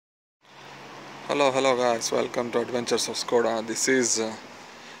Hello guys, welcome to Adventures of Skoda. This is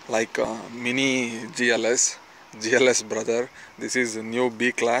like a mini GLS brother. This is a new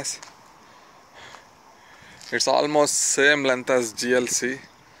B class. It's almost same length as GLC,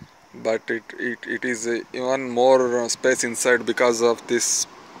 but it is even more space inside because of this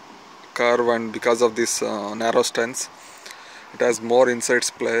curve and because of this narrow stance. It has more inside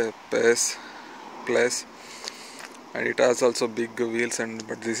place, and it has also big wheels.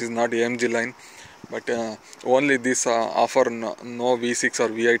 But this is not AMG line. But only this offer no V6 or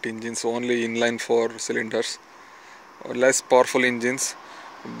V8 engines, only inline 4 cylinders, less powerful engines,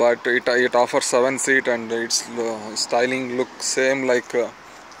 but it offers 7-seat and its styling looks same like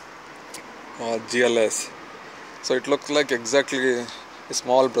GLS. So it looks like exactly a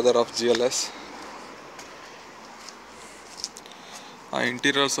small brother of GLS.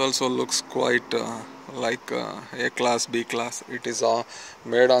 Interiors also looks quite like A class, B class. It is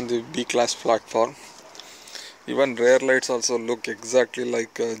made on the B class platform. Even rear lights also look exactly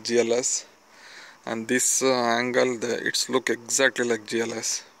like GLS, and this angle it's look exactly like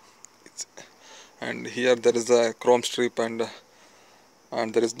GLS. And here there is a chrome strip, and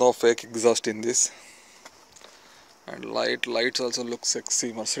there is no fake exhaust in this. And lights also look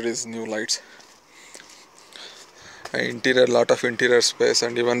sexy, Mercedes new lights. Interior, lot of interior space,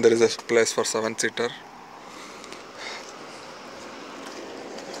 and even there is a place for 7-seater.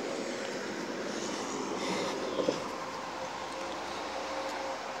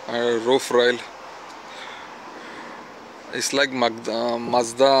 Roof rail, it's like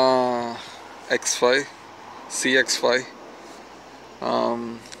Mazda X5, CX5,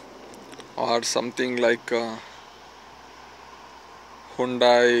 or something like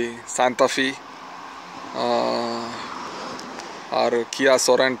Hyundai Santa Fe, or Kia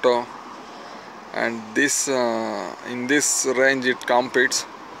Sorento. And this in this range it competes.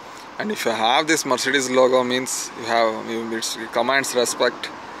 And if you have this Mercedes logo, means it commands respect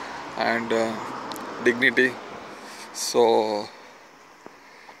and dignity. So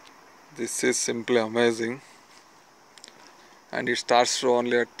this is simply amazing, and it starts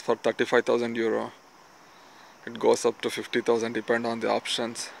only for 35,000 euro. It goes up to 50,000 depend on the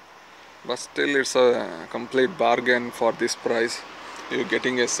options, but still it's a complete bargain for this price. You're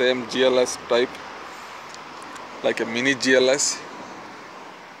getting a same GLS type, like a mini GLS,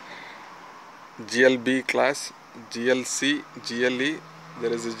 GLB class, GLC, GLE,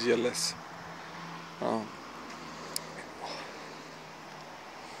 there is a GLS.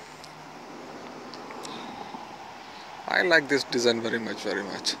 I like this design very much.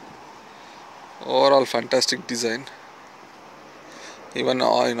 Overall fantastic design. Even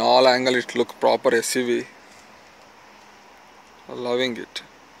in all angle it look proper SUV. Loving it.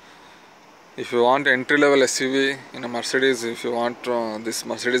 If you want entry level SUV in a Mercedes, if you want this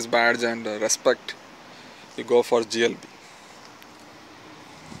Mercedes badge and respect, you go for GLB.